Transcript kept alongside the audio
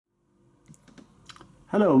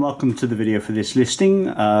Hello and welcome to the video for this listing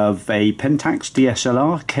of a Pentax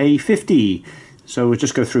DSLR k-50. So we'll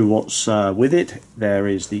just go through what's with it. There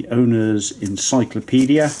is the owner's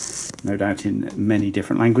encyclopedia, no doubt in many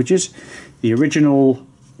different languages. The original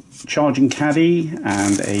charging caddy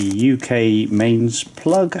and a UK mains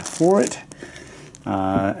plug for it.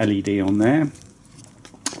 LED on there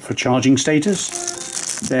for charging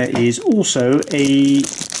status. There is also a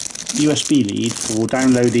USB lead for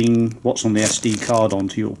downloading what's on the SD card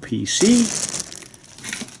onto your PC,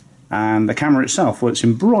 and the camera itself, well, it's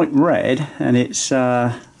in bright red and it's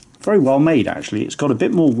very well made actually. It's got a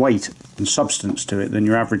bit more weight and substance to it than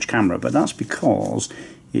your average camera, but that's because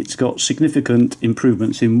it's got significant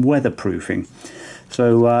improvements in weatherproofing.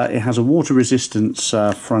 So it has a water resistance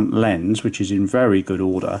front lens, which is in very good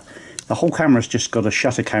order. The whole camera's just got a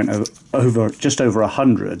shutter count of just over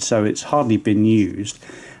 100, so it's hardly been used.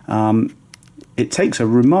 It takes a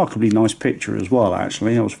remarkably nice picture as well,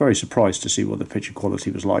 actually. I was very surprised to see what the picture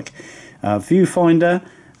quality was like. Viewfinder,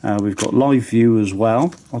 we've got live view as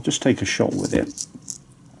well. I'll just take a shot with it.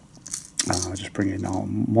 I'll just bring in our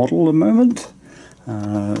model a moment.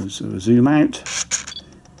 So zoom out.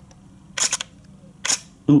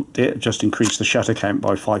 Ooh, dear, just increased the shutter count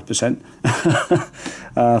by 5%.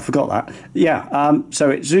 Forgot that. Yeah, so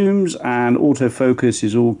it zooms and autofocus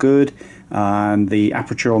is all good, and the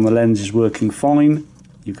aperture on the lens is working fine.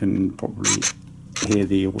 You can probably hear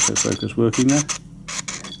the autofocus working there.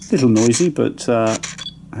 A little noisy, but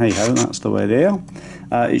hey ho, that's the way they are.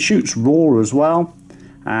 It shoots RAW as well,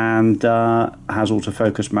 and has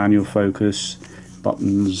autofocus, manual focus,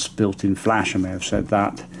 buttons, built-in flash. I may have said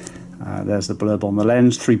that. There's the blurb on the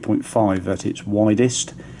lens, 3.5 at its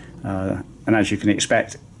widest, and as you can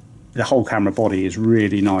expect, the whole camera body is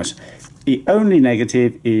really nice. The only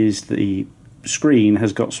negative is the screen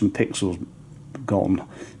has got some pixels gone,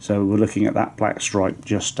 so we're looking at that black stripe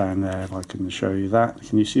just down there. If I can show you that,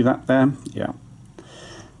 can you see that there? Yeah.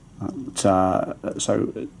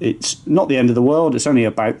 So it's not the end of the world. It's only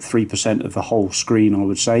about 3% of the whole screen, I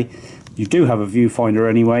would say. You do have a viewfinder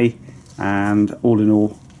anyway, and all in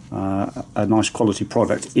all, a nice quality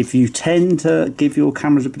product. If you tend to give your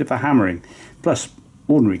cameras a bit of a hammering, plus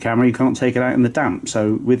ordinary camera, you can't take it out in the damp,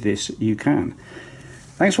 so with this you can.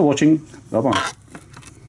 Thanks for watching. Bye bye.